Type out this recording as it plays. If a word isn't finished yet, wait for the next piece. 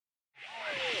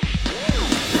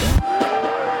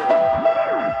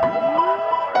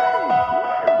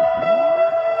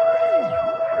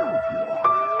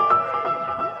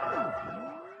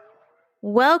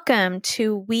Welcome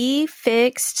to We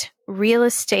Fixed Real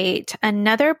Estate,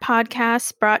 another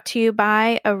podcast brought to you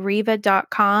by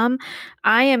Arriva.com.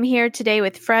 I am here today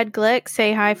with Fred Glick.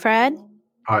 Say hi, Fred.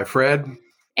 Hi, Fred.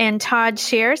 And Todd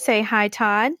Shear. Say hi,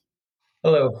 Todd.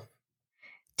 Hello.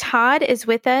 Todd is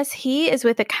with us. He is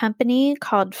with a company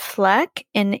called Fleck,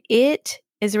 and it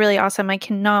is really awesome. I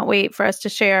cannot wait for us to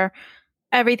share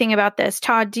everything about this.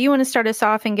 Todd, do you want to start us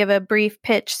off and give a brief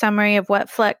pitch summary of what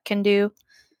Fleck can do?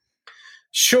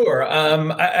 Sure.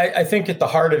 I think at the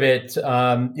heart of it,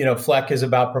 Fleck is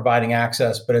about providing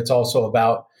access, but it's also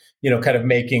about, kind of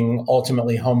making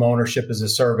ultimately home ownership as a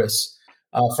service.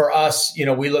 For us,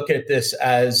 we look at this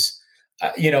as,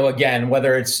 again,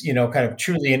 whether it's, kind of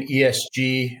truly an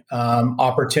ESG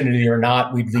opportunity or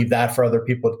not, we'd leave that for other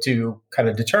people to kind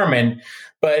of determine.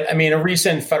 But I mean, a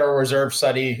recent Federal Reserve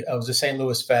study, it was the St.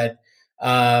 Louis Fed,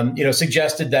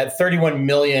 suggested that 31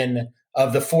 million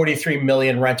of the 43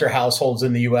 million renter households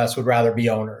in the U.S. would rather be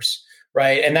owners,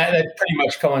 right? And that pretty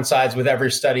much coincides with every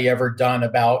study ever done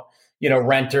about,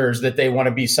 renters, that they want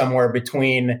to be somewhere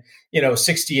between,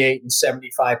 68 and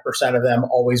 75% of them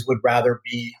always would rather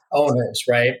be owners,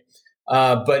 right?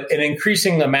 But an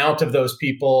increasing amount of those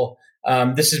people,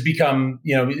 this has become,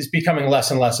 is becoming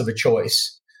less and less of a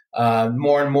choice.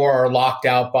 More and more are locked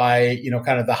out by,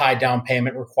 kind of the high down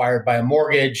payment required by a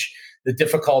mortgage, the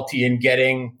difficulty in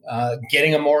getting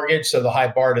a mortgage, so the high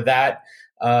bar to that,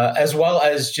 as well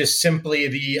as just simply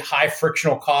the high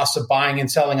frictional costs of buying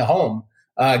and selling a home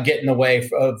get in the way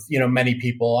of many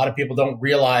people. A lot of people don't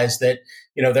realize that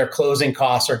their closing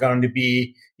costs are going to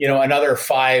be another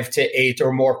 5 to 8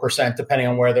 or more percent depending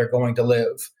on where they're going to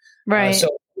live. Right. So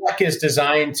Fleck is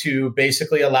designed to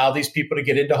basically allow these people to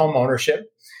get into home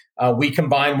ownership. We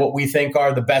combine what we think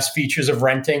are the best features of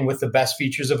renting with the best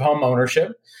features of home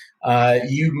ownership.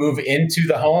 You move into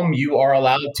the home, you are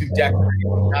allowed to decorate,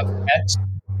 have pets,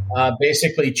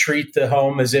 basically treat the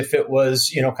home as if it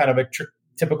was, kind of a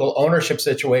typical ownership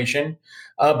situation.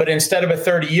 But instead of a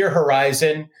 30-year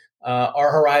horizon,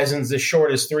 our horizon's as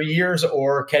short as 3 years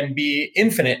or can be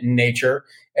infinite in nature.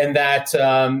 And that,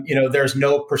 there's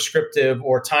no prescriptive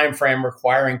or time frame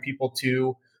requiring people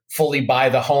to fully buy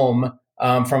the home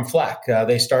from Fleck.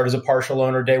 They start as a partial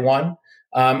owner day one.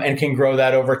 And can grow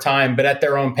that over time, but at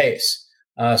their own pace.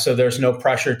 So there's no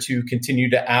pressure to continue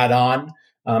to add on.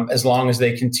 As long as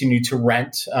they continue to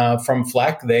rent from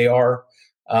Fleck, they are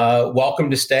welcome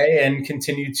to stay and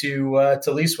continue to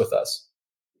lease with us.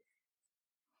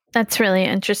 That's really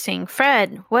interesting.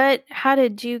 Fred, how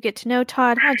did you get to know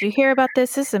Todd? How did you hear about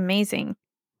this? This is amazing.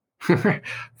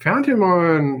 Found him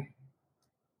on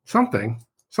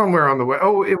somewhere on the way.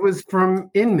 Oh, it was from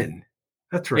Inman.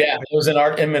 That's right. Yeah, it was an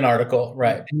Inman article,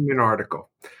 right? Inman article.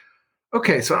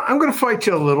 Okay, so I'm going to fight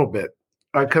you a little bit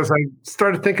because I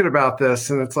started thinking about this,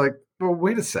 and it's like, well,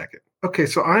 wait a second. Okay,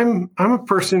 so I'm a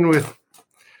person with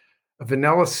a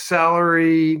vanilla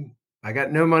salary. I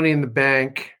got no money in the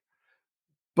bank,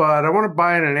 but I want to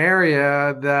buy in an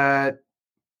area that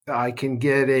I can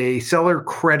get a seller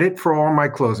credit for all my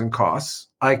closing costs.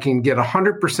 I can get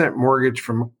 100% mortgage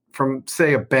from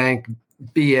say a bank.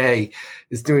 BA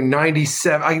is doing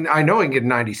 97. I know I can get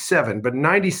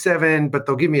 97, but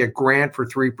they'll give me a grant for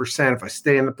 3% if I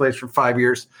stay in the place for 5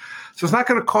 years. So it's not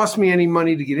going to cost me any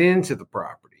money to get into the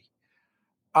property.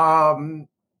 And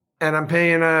I'm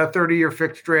paying a 30-year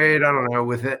fixed rate, I don't know,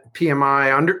 with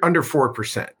PMI under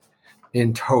 4%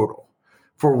 in total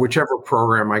for whichever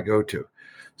program I go to.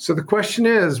 So the question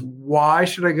is, why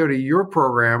should I go to your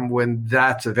program when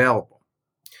that's available?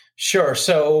 Sure.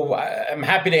 So I'm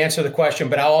happy to answer the question,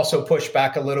 but I'll also push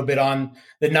back a little bit on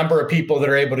the number of people that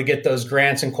are able to get those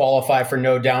grants and qualify for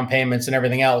no down payments and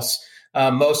everything else.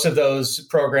 Most of those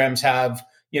programs have,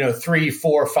 3,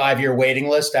 4, 5-year waiting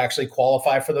list to actually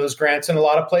qualify for those grants in a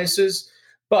lot of places.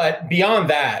 But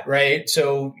beyond that, right?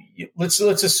 So let's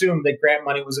assume that grant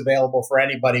money was available for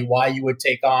anybody. Why you would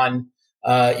take on,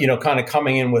 kind of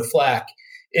coming in with Fleck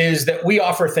is that we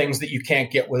offer things that you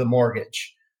can't get with a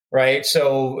mortgage. Right.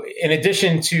 So in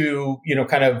addition to,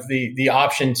 kind of the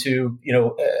option to,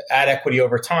 add equity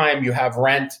over time, you have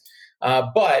rent.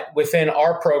 But within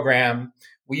our program,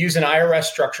 we use an IRS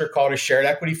structure called a shared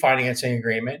equity financing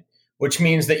agreement, which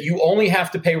means that you only have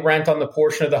to pay rent on the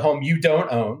portion of the home you don't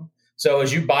own. So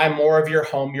as you buy more of your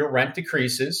home, your rent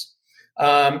decreases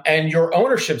and your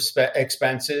ownership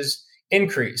expenses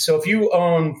increase. So if you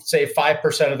own, say,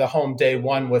 5% of the home day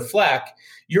one with Fleck,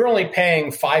 you're only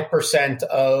paying 5%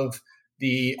 of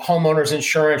the homeowner's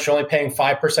insurance. You're only paying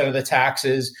 5% of the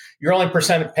taxes. You're only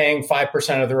paying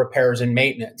 5% of the repairs and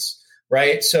maintenance,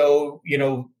 right? So,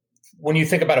 when you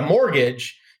think about a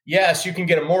mortgage, yes, you can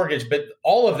get a mortgage, but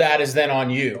all of that is then on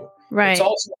you. Right. It's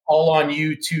also all on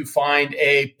you to find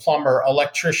a plumber,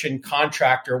 electrician,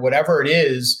 contractor, whatever it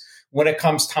is, when it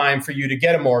comes time for you to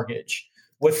get a mortgage.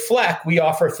 With Fleck, we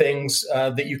offer things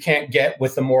that you can't get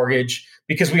with the mortgage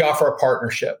because we offer a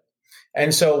partnership.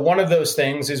 And so one of those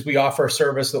things is we offer a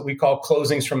service that we call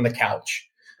closings from the couch.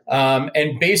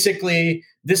 And basically,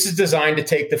 this is designed to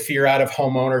take the fear out of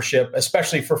home ownership,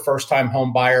 especially for first-time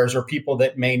home buyers or people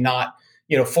that may not,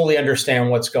 fully understand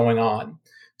what's going on.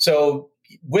 So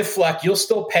with Fleck, you'll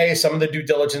still pay some of the due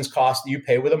diligence costs that you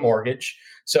pay with a mortgage.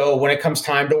 So when it comes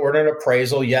time to order an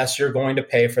appraisal, yes, you're going to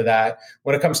pay for that.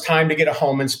 When it comes time to get a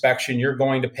home inspection, you're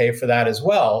going to pay for that as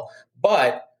well.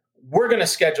 But we're going to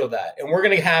schedule that, and we're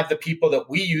going to have the people that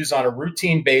we use on a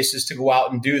routine basis to go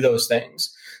out and do those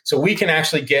things. So we can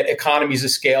actually get economies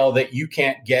of scale that you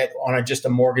can't get on just a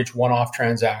mortgage one-off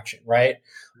transaction, right?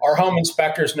 Our home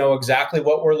inspectors know exactly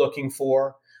what we're looking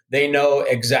for. They know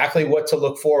exactly what to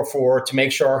look for to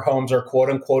make sure our homes are quote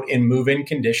unquote in move-in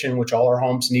condition, which all our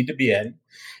homes need to be in.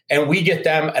 And we get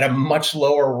them at a much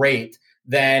lower rate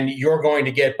than you're going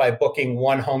to get by booking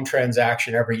one home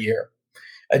transaction every year.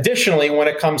 Additionally, when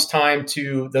it comes time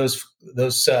to those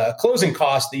closing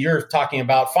costs that you're talking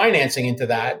about, financing into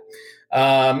that,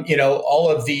 all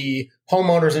of the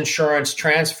homeowners insurance,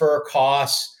 transfer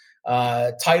costs,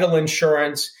 title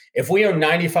insurance. If we own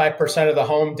 95% of the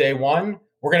home day one,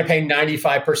 we're going to pay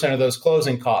 95% of those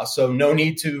closing costs. So no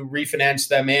need to refinance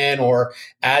them in or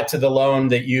add to the loan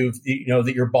that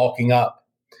that you're bulking up.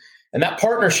 And that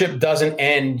partnership doesn't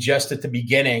end just at the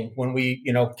beginning when we,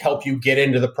 help you get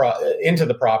into the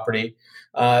property.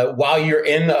 While you're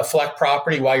in a Fleck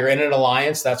property, while you're in an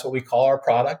alliance, that's what we call our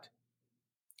product.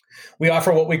 We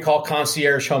offer what we call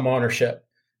concierge home ownership.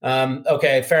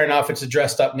 Okay, fair enough. It's a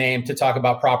dressed up name to talk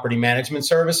about property management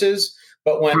services.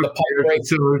 But when the pipe breaks,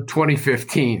 so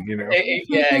 2015,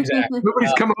 yeah, exactly.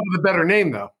 Nobody's come up with a better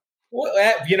name though. Well,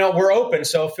 we're open,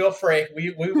 so feel free.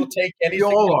 We will take anything.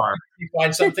 We all are. You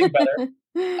find something better.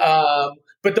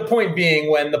 But the point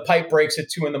being, when the pipe breaks at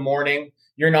 2 a.m,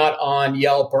 you're not on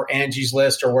Yelp or Angie's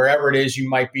List or wherever it is you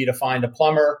might be to find a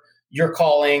plumber. You're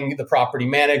calling the property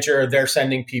manager. They're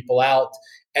sending people out.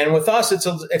 And with us,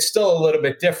 it's still a little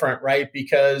bit different, right?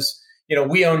 Because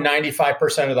we own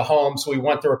 95% of the home, so we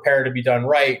want the repair to be done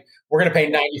right. We're going to pay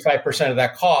 95% of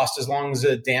that cost as long as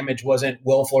the damage wasn't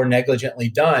willful or negligently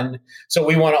done. So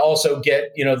we want to also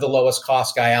get, the lowest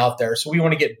cost guy out there. So we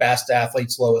want to get best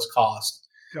athletes, lowest cost.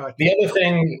 Gotcha. The other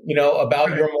thing,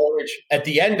 about your mortgage at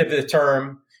the end of the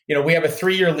term, we have a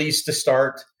 3-year lease to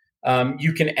start.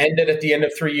 You can end it at the end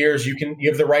of 3 years. You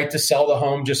have the right to sell the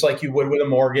home just like you would with a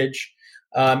mortgage.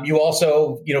 You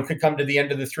also, could come to the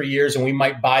end of the 3 years and we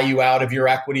might buy you out of your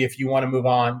equity if you want to move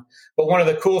on. But one of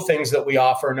the cool things that we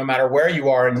offer, no matter where you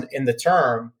are in the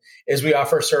term, is we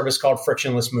offer a service called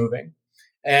frictionless moving.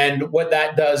 And what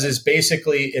that does is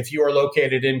basically, if you are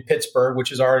located in Pittsburgh,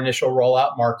 which is our initial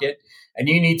rollout market, and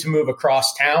you need to move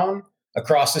across town,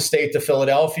 across the state to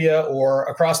Philadelphia, or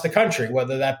across the country,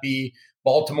 whether that be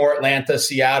Baltimore, Atlanta,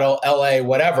 Seattle, LA,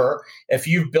 whatever, if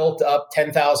you've built up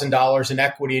 $10,000 in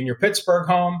equity in your Pittsburgh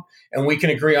home and we can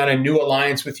agree on a new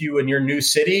alliance with you in your new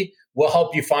city, we'll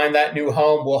help you find that new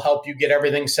home. We'll help you get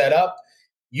everything set up.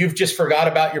 You've just forgot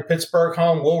about your Pittsburgh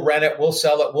home. We'll rent it. We'll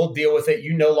sell it. We'll deal with it.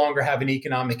 You no longer have an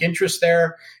economic interest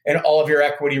there, and all of your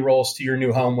equity rolls to your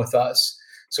new home with us.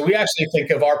 So we actually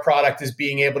think of our product as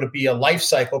being able to be a life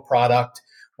cycle product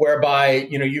whereby,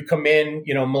 you come in,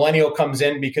 millennial comes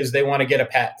in because they want to get a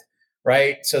pet,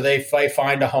 right? So they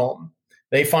find a home.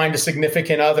 They find a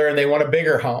significant other and they want a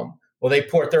bigger home. Well, they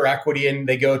put their equity in,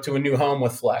 they go to a new home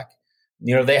with Fleck.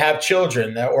 They have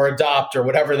children or adopt or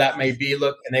whatever that may be,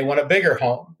 and they want a bigger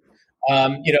home.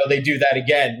 They do that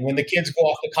again. When the kids go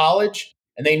off to college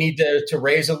and they need to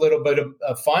raise a little bit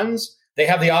of funds, they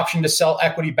have the option to sell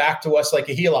equity back to us like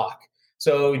a HELOC.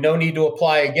 So no need to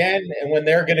apply again. And when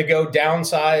they're going to go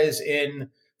downsize in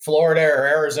Florida or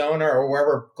Arizona or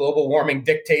wherever global warming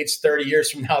dictates 30 years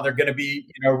from now they're going to be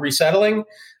resettling,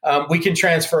 we can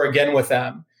transfer again with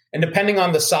them. And depending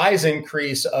on the size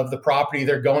increase of the property,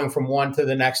 they're going from one to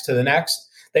the next to the next.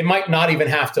 They might not even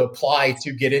have to apply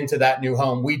to get into that new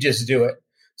home. We just do it.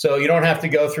 So you don't have to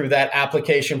go through that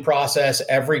application process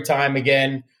every time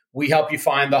again. We help you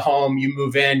find the home, you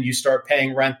move in, you start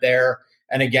paying rent there.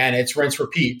 And again, it's rinse,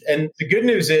 repeat. And the good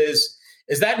news is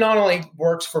that not only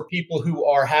works for people who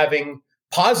are having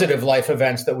positive life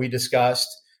events that we discussed,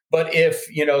 but if,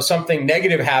 something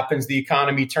negative happens, the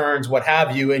economy turns, what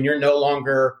have you, and you're no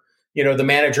longer, the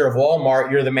manager of Walmart,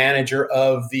 you're the manager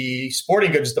of the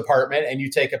sporting goods department and you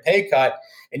take a pay cut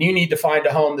and you need to find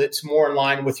a home that's more in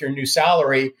line with your new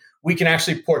salary, we can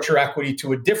actually port your equity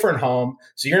to a different home.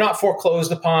 So you're not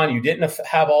foreclosed upon. You didn't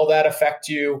have all that affect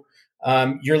you.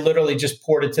 You're literally just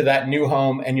ported to that new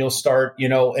home, and you'll start,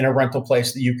 in a rental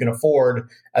place that you can afford,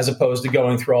 as opposed to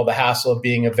going through all the hassle of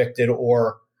being evicted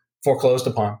or foreclosed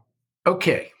upon.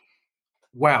 Okay.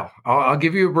 Wow. I'll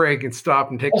give you a break and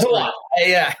stop and take a lot.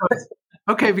 Yeah.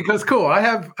 Okay, because cool. I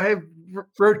have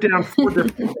wrote down 4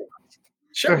 different things.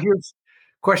 Sure. So here's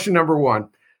question number 1.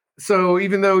 So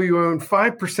even though you own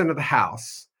 5% of the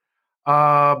house,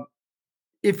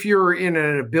 if you're in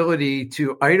an ability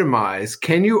to itemize,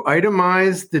 can you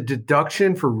itemize the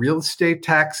deduction for real estate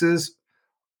taxes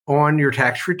on your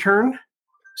tax return?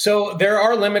 So there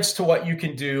are limits to what you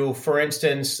can do. For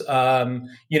instance,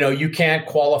 you can't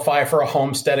qualify for a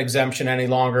homestead exemption any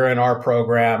longer in our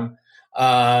program.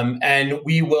 And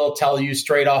we will tell you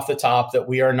straight off the top that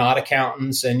we are not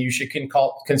accountants, and you should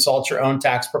consult your own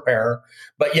tax preparer.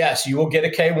 But yes, you will get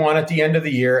a K-1 at the end of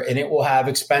the year, and it will have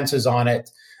expenses on it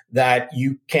that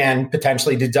you can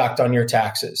potentially deduct on your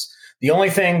taxes. The only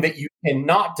thing that you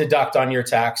cannot deduct on your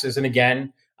taxes, and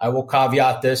again, I will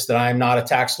caveat this that I'm not a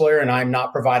tax lawyer and I'm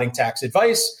not providing tax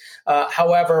advice.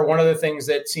 However, one of the things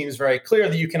that seems very clear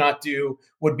that you cannot do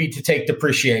would be to take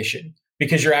depreciation,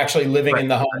 because you're actually living in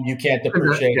the home. You can't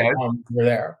depreciate the home when you're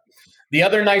there. The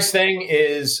other nice thing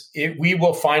is we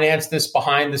will finance this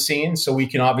behind the scenes, so we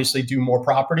can obviously do more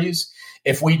properties.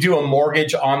 If we do a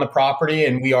mortgage on the property,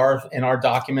 and we are in our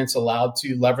documents allowed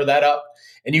to lever that up,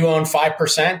 and you own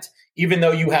 5%, even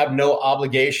though you have no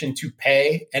obligation to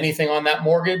pay anything on that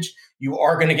mortgage, you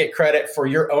are going to get credit for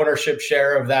your ownership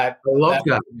share of that. I love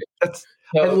that.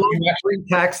 I love free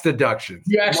tax deductions.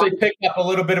 You actually picked up a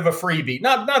little bit of a freebie.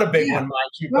 Not a big one, mind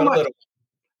you, but a little.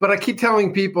 But I keep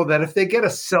telling people that if they get a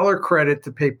seller credit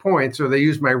to pay points, or they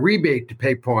use my rebate to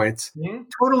pay points,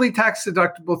 totally tax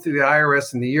deductible to the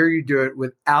IRS in the year you do it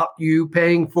without you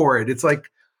paying for it. It's like,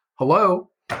 hello,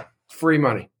 free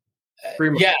money.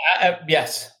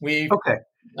 Yes, we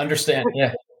understand.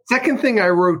 Yeah. Second thing I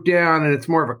wrote down, and it's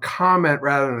more of a comment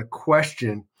rather than a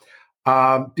question,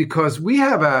 because we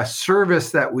have a service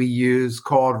that we use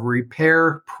called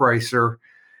Repair Pricer,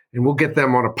 and we'll get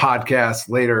them on a podcast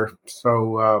later.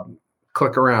 So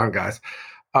click around, guys,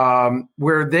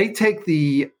 where they take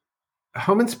the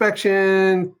home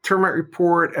inspection, termite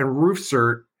report, and roof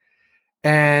cert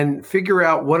and figure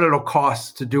out what it'll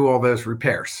cost to do all those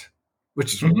repairs,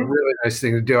 which is a really nice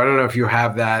thing to do. I don't know if you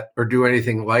have that or do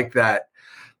anything like that,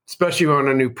 especially on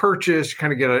a new purchase. You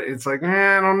kind of get it's like,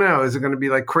 I don't know. Is it going to be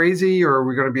like crazy, or are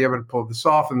we going to be able to pull this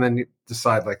off, and then you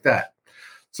decide like that?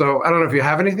 So I don't know if you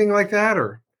have anything like that,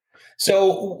 or.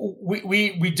 So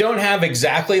we don't have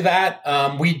exactly that.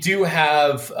 We do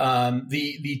have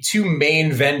the 2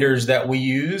 main vendors that we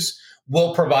use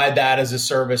will provide that as a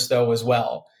service though as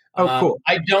well. Oh, cool.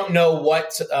 I don't know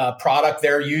what product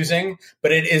they're using,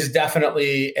 but it is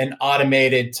definitely an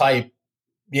automated type,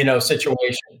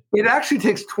 situation. It actually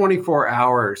takes 24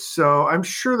 hours. So I'm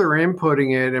sure they're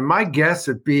inputting it. And my guess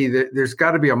would be that there's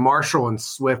got to be a Marshall and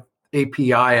Swift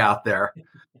API out there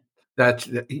that,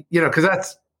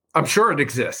 because I'm sure it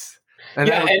exists. And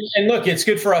look, it's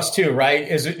good for us too, right?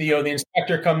 Is the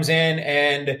inspector comes in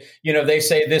and, they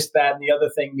say this, that, and the other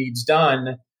thing needs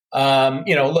done.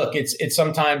 Look, it's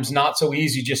sometimes not so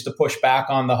easy just to push back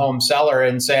on the home seller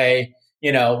and say,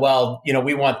 we want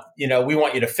you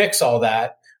to fix all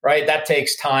that, right? That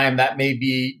takes time. That may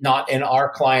be not in our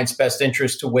client's best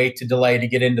interest to wait to delay to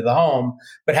get into the home,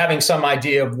 but having some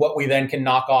idea of what we then can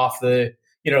knock off the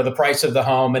price of the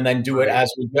home and then do it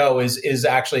as we go is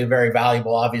actually very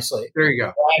valuable, obviously. There you go.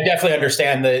 I definitely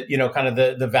understand kind of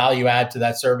the value add to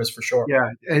that service for sure. Yeah.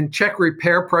 And check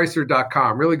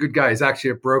repairpricer.com. Really good guy. He's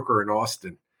actually a broker in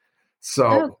Austin.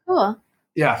 So, cool.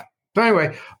 Yeah. So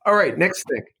anyway, all right. Next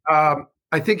thing.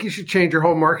 I think you should change your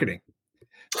whole marketing,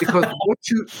 because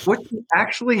what you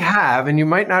actually have, and you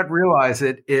might not realize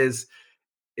it, is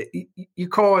you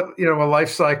call it, a life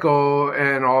cycle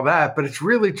and all that, but it's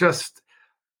really just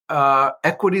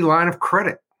equity line of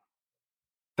credit.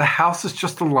 The house is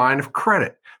just a line of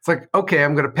credit. It's like, okay,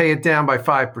 I'm going to pay it down by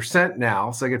 5%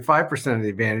 now, so I get 5% of the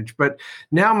advantage. But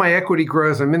now my equity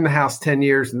grows. I'm in the house 10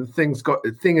 years, and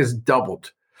the thing is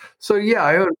doubled. So yeah,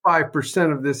 I own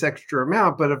 5% of this extra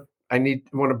amount, but if I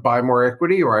want to buy more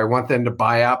equity, or I want them to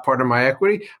buy out part of my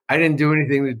equity, I didn't do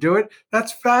anything to do it.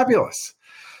 That's fabulous.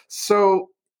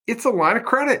 So it's a line of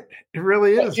credit. It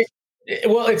really is.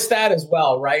 Well, it's that as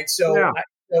well, right? So. Yeah.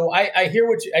 I hear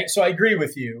so I agree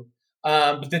with you.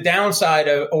 But the downside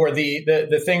or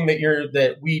the thing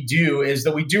that we do is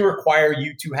that we do require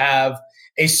you to have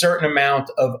a certain amount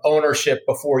of ownership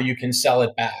before you can sell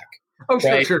it back. Oh,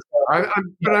 right? sure.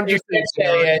 I'm just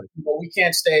saying, we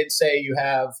can't stay and say you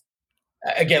have,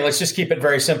 again, let's just keep it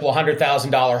very simple.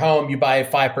 $100,000 home, you buy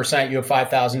 5%, you have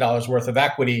 $5,000 worth of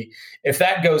equity. If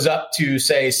that goes up to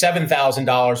say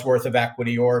 $7,000 worth of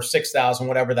equity or $6,000,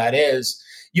 whatever that is,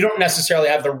 you don't necessarily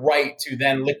have the right to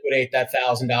then liquidate that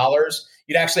 $1,000.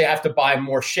 You'd actually have to buy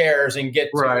more shares and get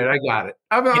to, right. I got it.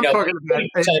 I'm talking about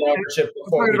ownership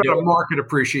before we do a market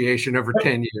appreciation over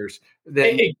 10 years.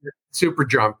 Then super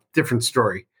jump, different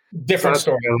story. Different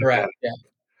story, correct? Yeah.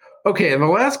 Okay, and the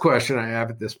last question I have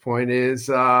at this point is: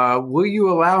 will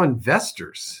you allow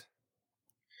investors?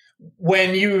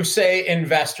 When you say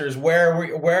investors, where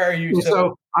are you?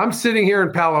 So I'm sitting here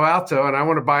in Palo Alto, and I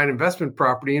want to buy an investment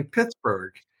property in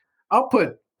Pittsburgh. I'll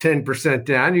put 10%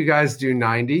 down. You guys do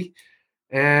 90%,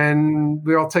 and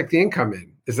we all take the income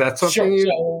in. Is that something?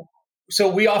 Sure. So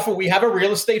we have a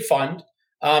real estate fund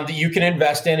that you can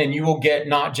invest in, and you will get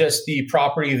not just the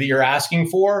property that you're asking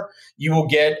for, you will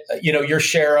get, your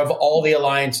share of all the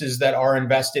alliances that are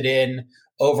invested in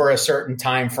over a certain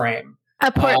time frame.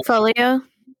 A portfolio?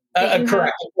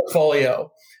 Correct, a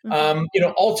portfolio.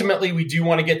 Mm-hmm. Ultimately, we do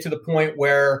want to get to the point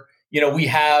where, we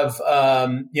have,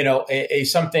 a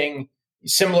something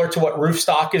similar to what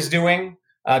Roofstock is doing,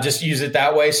 just use it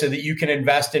that way so that you can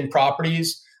invest in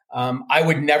properties. I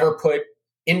would never put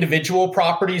individual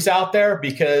properties out there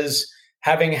because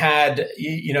having had,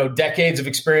 decades of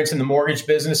experience in the mortgage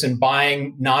business and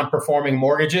buying non-performing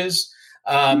mortgages,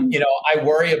 I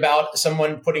worry about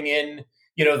someone putting in,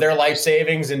 their life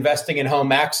savings, investing in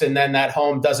home X, and then that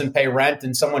home doesn't pay rent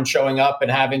and someone showing up and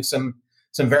having some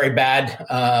very bad,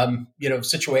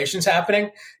 situations happening,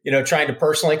 trying to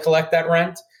personally collect that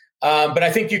rent. But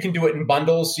I think you can do it in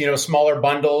bundles, smaller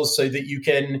bundles so that you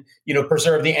can,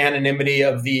 preserve the anonymity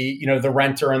of the, the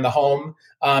renter in the home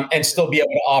and still be able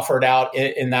to offer it out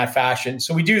in that fashion.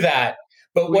 So we do that.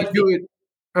 But will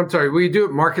you do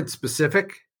it market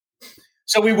specific?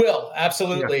 So we will,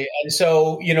 absolutely. Yeah. And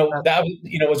so,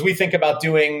 as we think about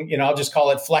doing, I'll just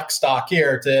call it flex stock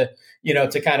here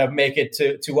to kind of make it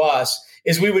to us,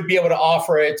 is we would be able to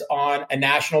offer it on a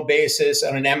national basis,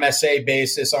 on an MSA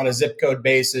basis, on a zip code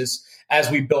basis, as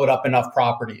we build up enough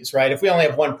properties, right? If we only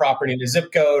have one property in a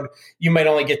zip code, you might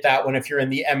only get that one if you're in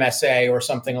the MSA or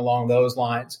something along those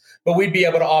lines. But we'd be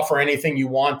able to offer anything you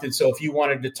wanted. So if you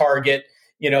wanted to target,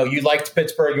 you liked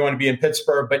Pittsburgh, you want to be in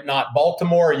Pittsburgh, but not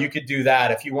Baltimore, you could do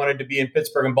that. If you wanted to be in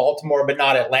Pittsburgh and Baltimore, but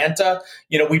not Atlanta,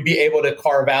 we'd be able to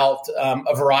carve out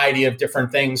a variety of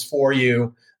different things for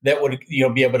you that would,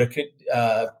 be able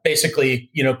to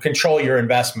basically, control your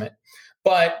investment.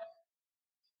 But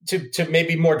to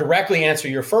maybe more directly answer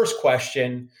your first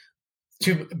question,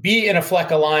 to be in a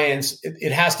FLEC alliance,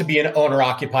 it has to be an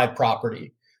owner-occupied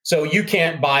property. So you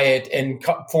can't buy it and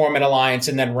form an alliance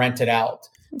and then rent it out.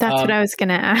 That's what I was going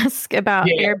to ask about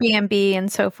Airbnb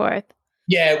and so forth.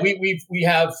 Yeah, we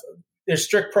have, there's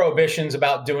strict prohibitions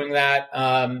about doing that.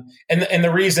 And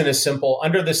the reason is simple.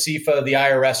 Under the CEFA, the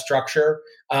IRS structure,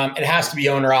 it has to be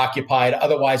owner occupied.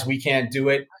 Otherwise, we can't do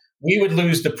it. We would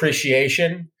lose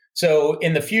depreciation. So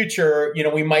in the future,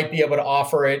 we might be able to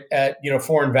offer it at,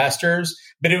 for investors,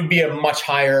 but it would be a much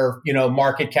higher,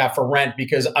 market cap for rent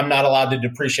because I'm not allowed to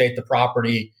depreciate the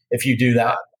property if you do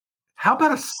that. How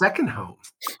about a second home?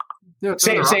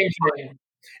 Same thing.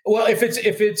 Well, if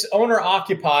it's owner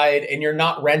occupied and you're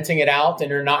not renting it out and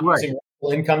you're not using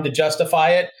rental income to justify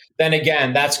it, then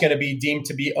again, that's going to be deemed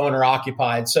to be owner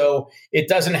occupied. So it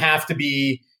doesn't have to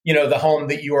be, the home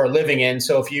that you are living in.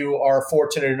 So if you are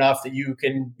fortunate enough that you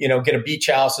can, get a beach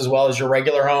house as well as your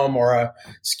regular home or a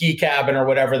ski cabin or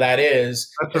whatever that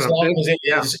is, as long as it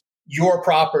is your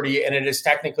property and it is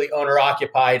technically owner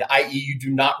occupied, i.e. you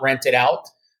do not rent it out,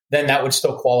 then that would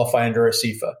still qualify under a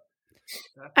CEFA.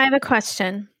 I have a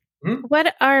question. Mm-hmm.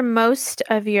 What are most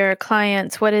of your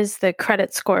clients? What is the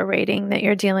credit score rating that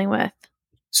you're dealing with?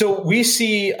 So we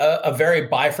see a very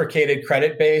bifurcated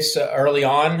credit base early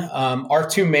on. Our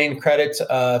two main credit,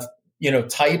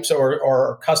 types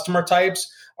or customer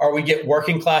types are we get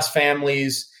working class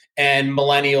families and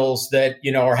millennials that,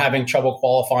 are having trouble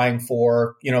qualifying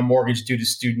for, mortgage due to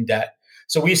student debt.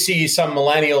 So we see some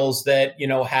millennials that,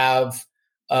 have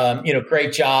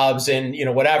great jobs and,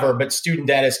 whatever, but student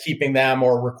debt is keeping them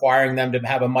or requiring them to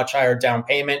have a much higher down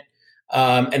payment.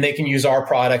 And they can use our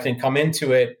product and come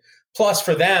into it. Plus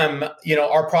for them,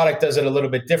 our product does it a little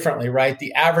bit differently, right?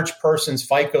 The average person's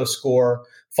FICO score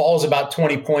falls about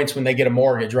 20 points when they get a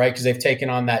mortgage, right? Because they've taken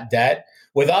on that debt.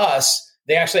 With us,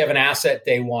 they actually have an asset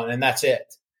day one and that's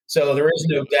it. So there is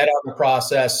no debt on the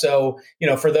process. So,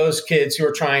 for those kids who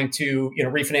are trying to,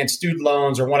 refinance student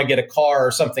loans or want to get a car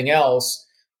or something else,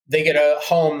 they get a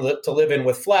home to live in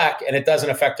with FLEC and it doesn't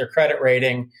affect their credit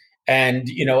rating. and,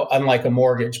 unlike a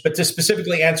mortgage. But to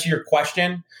specifically answer your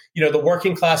question, the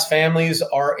working class families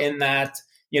are in that,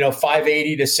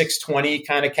 580 to 620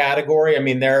 kind of category. I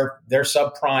mean, they're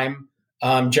subprime,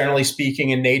 generally speaking,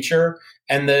 in nature.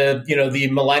 And the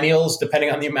millennials,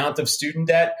 depending on the amount of student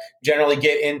debt, generally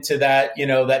get into that,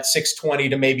 that 620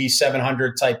 to maybe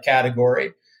 700 type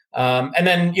category. And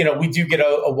then, we do get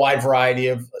a wide variety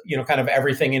of, kind of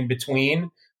everything in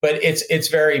between, but it's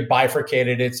very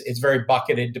bifurcated. It's very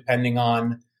bucketed depending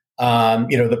on,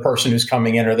 the person who's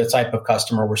coming in or the type of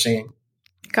customer we're seeing.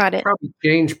 Got it. Probably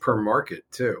change per market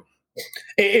too.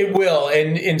 It will.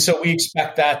 And so we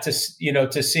expect that to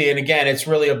see, and again, it's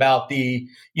really about the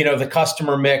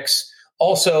customer mix.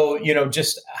 Also,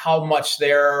 just how much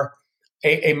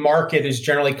a market is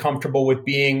generally comfortable with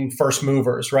being first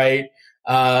movers, right?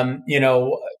 We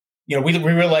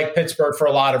really like Pittsburgh for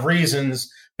a lot of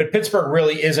reasons, but Pittsburgh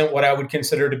really isn't what I would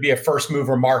consider to be a first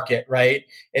mover market, right?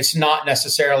 It's not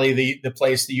necessarily the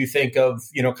place that you think of,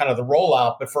 kind of the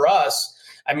rollout. But for us,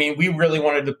 I mean, we really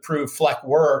wanted to prove Fleck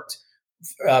worked.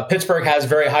 Pittsburgh has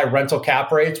very high rental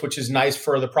cap rates, which is nice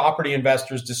for the property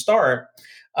investors to start.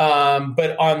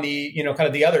 But on the, kind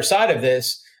of the other side of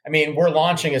this, I mean, we're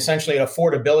launching essentially an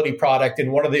affordability product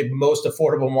in one of the most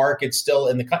affordable markets still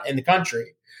in the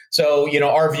country. So,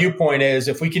 our viewpoint is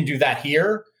if we can do that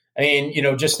here, I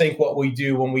mean, just think what we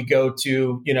do when we go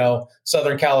to,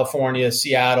 Southern California,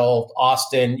 Seattle,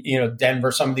 Austin,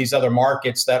 Denver, some of these other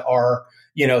markets that are,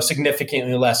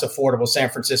 significantly less affordable, San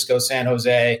Francisco, San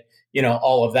Jose,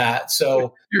 all of that.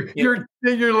 So you're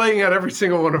laying out every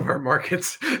single one of our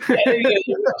markets.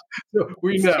 So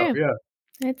we know. True. Yeah.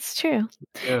 It's true.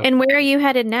 Yeah. And where are you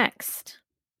headed next?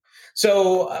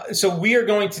 So we are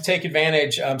going to take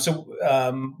advantage.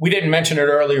 We didn't mention it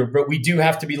earlier, but we do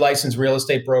have to be licensed real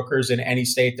estate brokers in any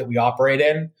state that we operate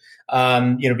in,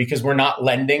 because we're not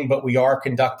lending, but we are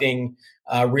conducting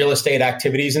real estate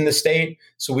activities in the state.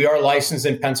 So we are licensed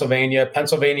in Pennsylvania.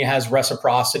 Pennsylvania has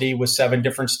reciprocity with 7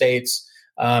 different states,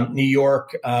 New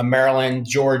York, Maryland,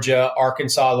 Georgia,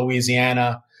 Arkansas,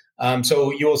 Louisiana.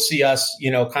 So you'll see us,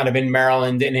 kind of in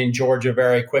Maryland and in Georgia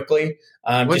very quickly.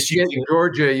 Once you get in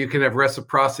Georgia, you can have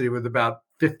reciprocity with about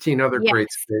 15 other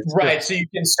great states. Right. So you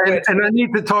can switch. And I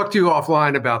need to talk to you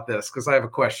offline about this because I have a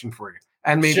question for you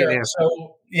and maybe an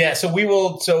answer. So we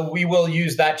will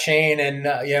use that chain.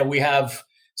 And we have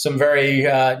some very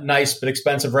nice but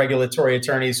expensive regulatory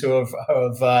attorneys who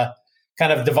have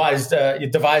kind of devised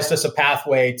us a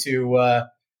pathway to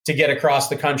get across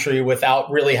the country without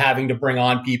really having to bring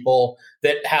on people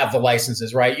that have the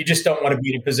licenses, right? You just don't want to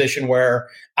be in a position where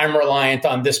I'm reliant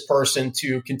on this person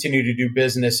to continue to do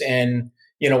business in,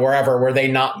 wherever where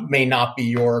they may not be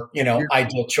your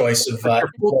ideal choice of your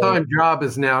full-time job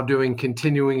is now doing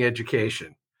continuing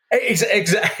education.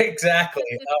 Exactly.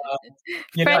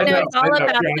 Fred knows all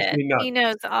about it. He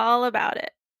knows all about it.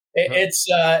 It's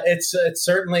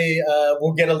certainly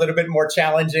will get a little bit more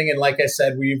challenging, and like I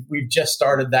said, we've just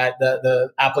started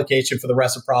the application for the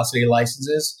reciprocity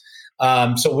licenses.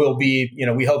 So we'll be,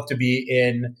 we hope to be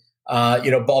in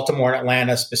Baltimore and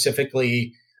Atlanta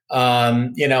specifically.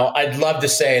 I'd love to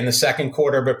say in the second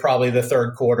quarter, but probably the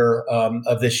third quarter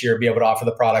of this year, be able to offer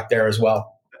the product there as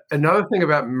well. Another thing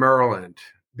about Maryland,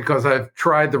 because I've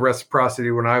tried the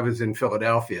reciprocity when I was in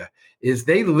Philadelphia, is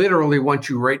they literally want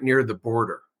you right near the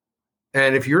border.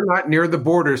 And if you're not near the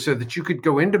border so that you could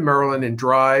go into Maryland and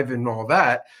drive and all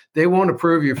that, they won't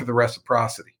approve you for the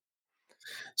reciprocity.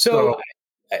 So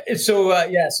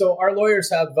our lawyers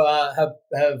have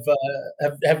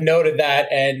noted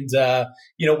that, and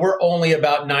we're only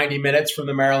about 90 minutes from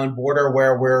the Maryland border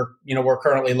where we're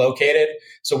currently located.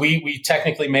 So we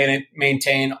technically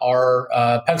maintain our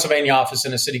Pennsylvania office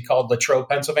in a city called Latrobe,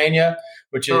 Pennsylvania,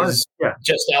 which is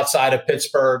just outside of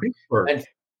Pittsburgh. And,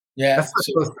 that's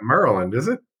not close to Maryland, is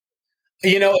it?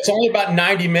 It's only about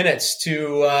 90 minutes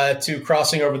to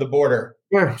crossing over the border.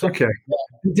 Yeah, okay.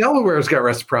 Delaware's got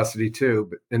reciprocity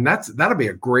too, and that'll be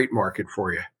a great market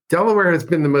for you. Delaware has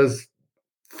been the most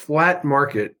flat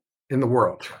market in the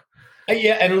world.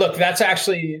 Yeah, and look, that's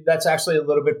actually a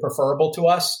little bit preferable to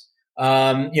us.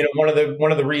 One of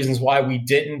the reasons why we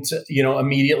didn't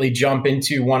immediately jump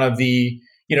into one of the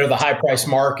the high price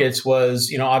markets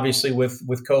was obviously with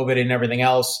COVID and everything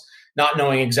else, not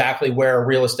knowing exactly where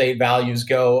real estate values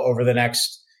go over the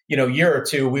next year or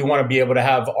two. We want to be able to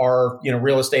have our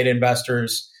real estate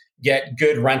investors get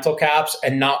good rental caps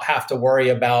and not have to worry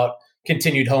about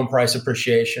continued home price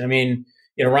appreciation. I mean,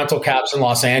 rental caps in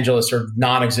Los Angeles are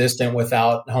non-existent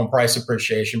without home price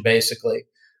appreciation, basically.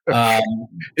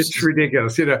 It's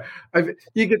ridiculous. You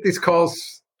get these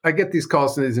calls. I get these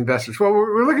calls from these investors. Well,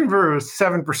 we're looking for a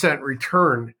 7%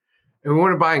 return and we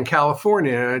want to buy in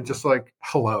California. And I'm just like,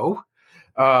 hello.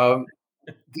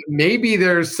 Maybe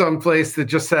there's some place that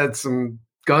just had some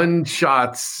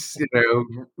gunshots,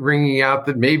 ringing out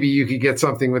that maybe you could get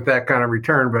something with that kind of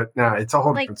return. But no, it's a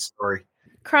whole different story.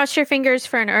 Cross your fingers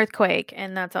for an earthquake,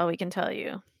 and that's all we can tell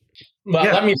you. Well,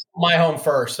 let me sell my home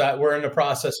first. We're in the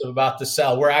process of about to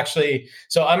sell.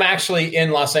 I'm actually in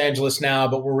Los Angeles now,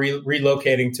 but we're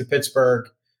relocating to Pittsburgh,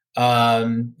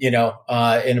 in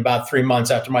about 3 months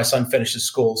after my son finishes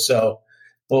school. So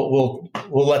we'll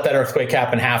let that earthquake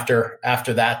happen after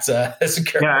that.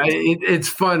 It's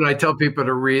fun. I tell people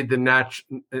to read the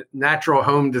natural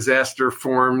home disaster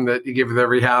form that you give with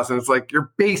every house, and it's like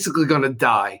you're basically going to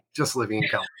die just living in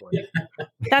California.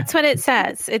 That's what it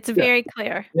says. It's very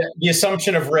clear. Yeah, the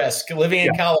assumption of risk. Living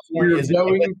in California is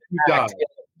going to die.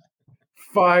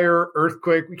 Fire,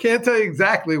 earthquake. We can't tell you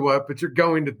exactly what, but you're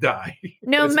going to die.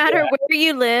 No matter where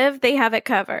you live, they have it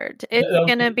covered. It's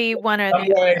going to be one or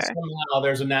the other. Somehow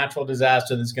there's a natural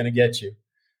disaster that's going to get you.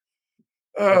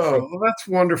 Oh, well, that's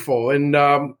wonderful. And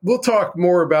we'll talk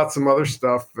more about some other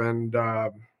stuff. And,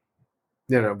 but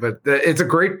it's a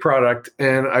great product.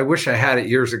 And I wish I had it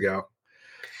years ago.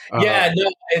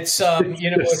 It's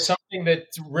it's something that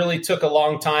really took a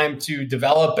long time to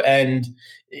develop, and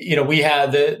we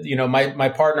had my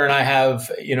partner and I have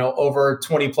over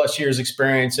 20 plus years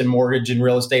experience in mortgage and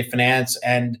real estate finance,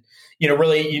 and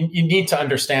really you need to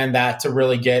understand that to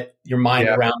really get your mind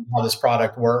around how this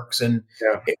product works. And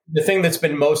the thing that's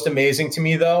been most amazing to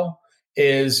me though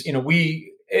is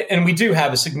we do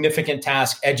have a significant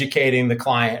task educating the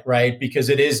client, right? Because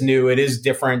it is new, it is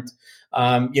different.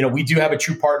 We do have a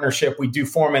true partnership. We do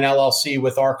form an LLC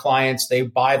with our clients. They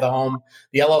buy the home.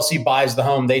 The LLC buys the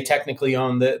home. They technically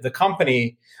own the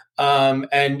company. We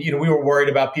were worried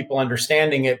about people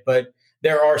understanding it, but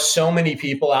there are so many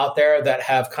people out there that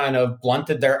have kind of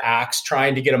blunted their axe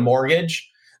trying to get a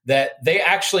mortgage that they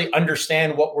actually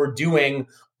understand what we're doing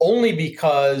only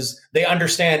because they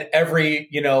understand every,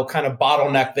 kind of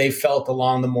bottleneck they felt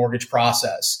along the mortgage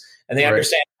process. And they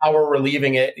understand how we're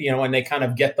relieving it, and they kind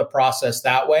of get the process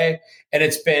that way. And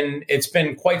it's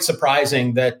been quite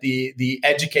surprising that the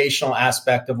educational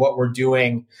aspect of what we're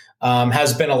doing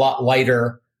has been a lot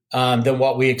lighter than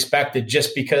what we expected,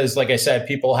 just because, like I said,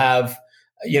 people have,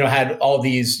 had all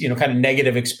these, kind of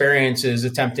negative experiences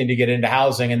attempting to get into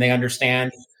housing, and they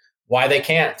understand why they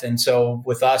can't. And so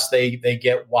with us, they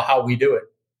get how we do it.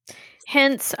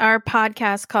 Hence our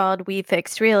podcast called We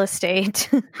Fixed Real Estate.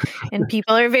 And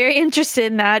people are very interested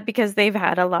in that because they've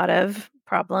had a lot of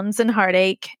problems and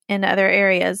heartache in other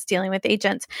areas dealing with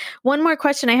agents. One more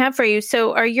question I have for you.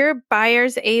 So are your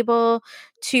buyers able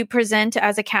to present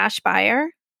as a cash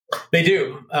buyer? They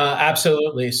do.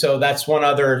 Absolutely. So that's one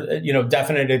other,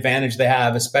 definite advantage they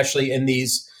have, especially in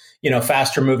these,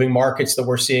 faster moving markets that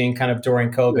we're seeing kind of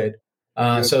during COVID.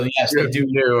 So yes, they do.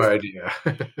 No idea.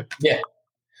 Yeah.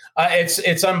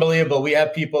 It's unbelievable. We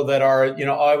have people that are,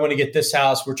 I want to get this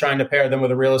house. We're trying to pair them with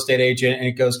a real estate agent, and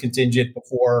it goes contingent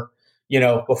before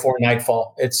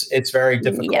nightfall. It's very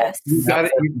difficult. Yes. You got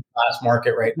to last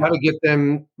market right now. Got to get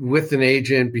them with an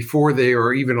agent before they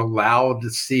are even allowed to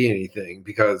see anything,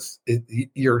 because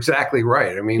you're exactly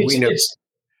right. I mean, we know.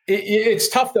 It's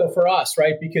tough though for us,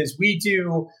 right? Because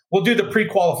we'll do the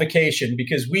pre-qualification,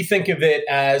 because we think of it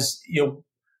as,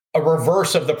 a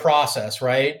reverse of the process,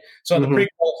 right? So in the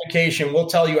pre-qualification, we'll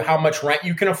tell you how much rent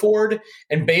you can afford.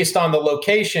 And based on the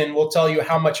location, we'll tell you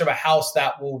how much of a house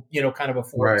that will, kind of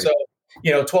afford. Right. So,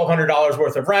 $1,200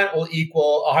 worth of rent will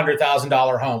equal a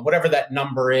 $100,000 home, whatever that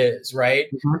number is, right?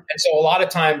 Mm-hmm. And so a lot of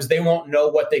times they won't know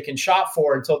what they can shop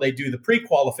for until they do the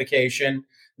pre-qualification.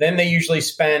 Then they usually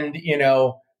spend,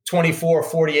 24,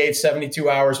 48, 72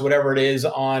 hours, whatever it is,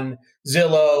 on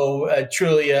Zillow,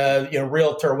 Trulia,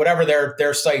 Realtor, whatever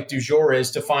their site du jour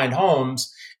is to find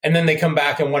homes. And then they come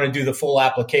back and want to do the full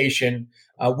application.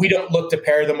 We don't look to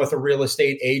pair them with a real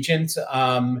estate agent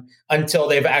until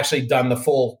they've actually done the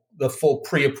full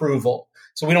pre-approval.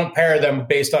 So we don't pair them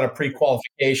based on a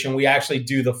pre-qualification. We actually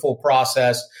do the full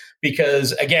process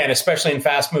because, again, especially in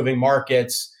fast-moving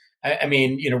markets, I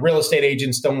mean, real estate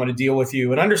agents don't want to deal with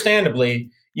you. And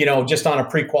understandably, just on a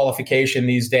pre-qualification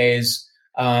these days,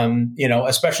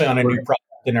 especially on a new product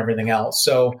and everything else.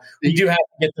 So we do have to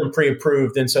get them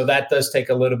pre-approved. And so that does take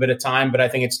a little bit of time, but I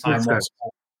think it's time well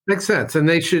spent. Makes sense. And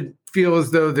they should feel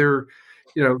as though they're,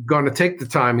 going to take the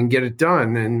time and get it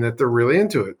done and that they're really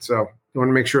into it. So you want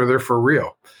to make sure they're for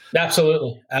real.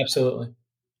 Absolutely. Absolutely.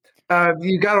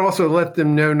 You got to also let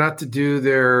them know not to do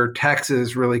their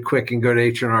taxes really quick and go to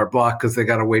H&R Block because they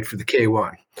got to wait for the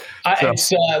K-1.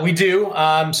 We do.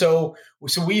 So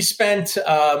So we spent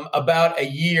about a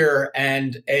year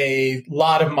and a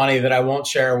lot of money that I won't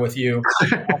share with you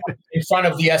in front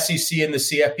of the SEC and the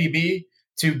CFPB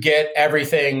to get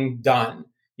everything done.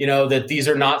 That these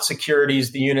are not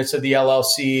securities, the units of the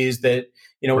LLCs, that,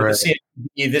 with the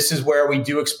CFPB, this is where we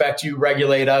do expect you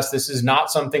regulate us. This is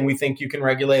not something we think you can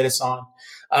regulate us on.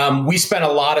 We spent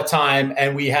a lot of time,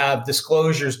 and we have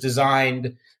disclosures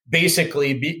designed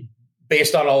basically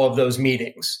based on all of those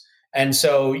meetings. And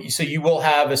so you will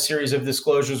have a series of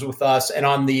disclosures with us. And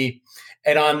on the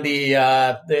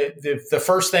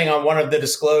first thing on one of the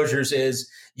disclosures is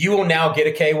you will now get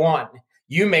a K-1.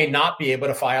 You may not be able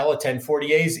to file a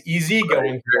 1040 EZ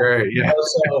going forward. Yeah.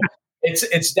 So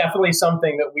it's definitely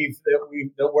something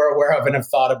that we're aware of and have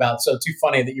thought about. So too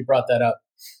funny that you brought that up.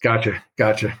 Gotcha.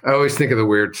 I always think of the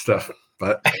weird stuff,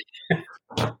 but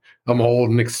I'm old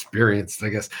and experienced, I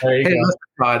guess. Hey, listen,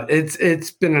 Todd,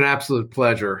 it's been an absolute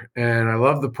pleasure, and I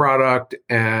love the product,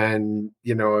 and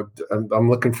I'm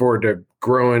looking forward to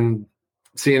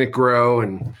seeing it grow,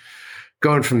 and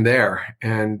going from there.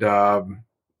 And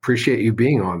appreciate you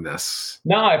being on this.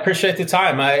 No, I appreciate the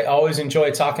time. I always enjoy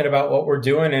talking about what we're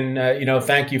doing, and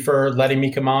thank you for letting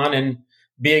me come on and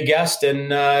be a guest and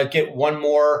get one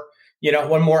more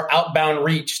outbound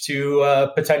reach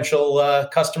to potential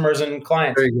customers and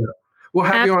clients. There you go. We'll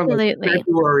have you on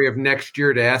February of next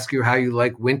year to ask you how you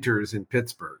like winters in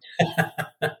Pittsburgh.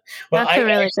 That's a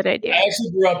really good idea. I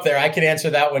actually grew up there. I can answer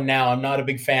that one now. I'm not a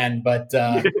big fan, but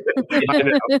I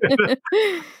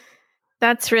know.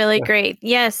 That's really great.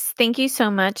 Yes. Thank you so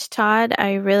much, Todd.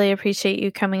 I really appreciate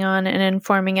you coming on and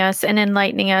informing us and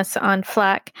enlightening us on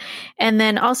Fleck. And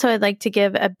then also I'd like to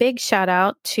give a big shout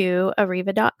out to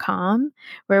Arriva.com,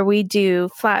 where we do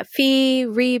flat fee,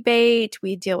 rebate.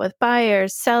 We deal with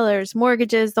buyers, sellers,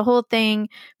 mortgages, the whole thing.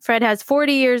 Fred has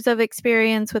 40 years of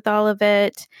experience with all of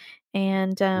it.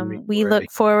 And we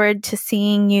look forward to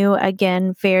seeing you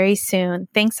again very soon.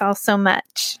 Thanks all so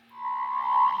much.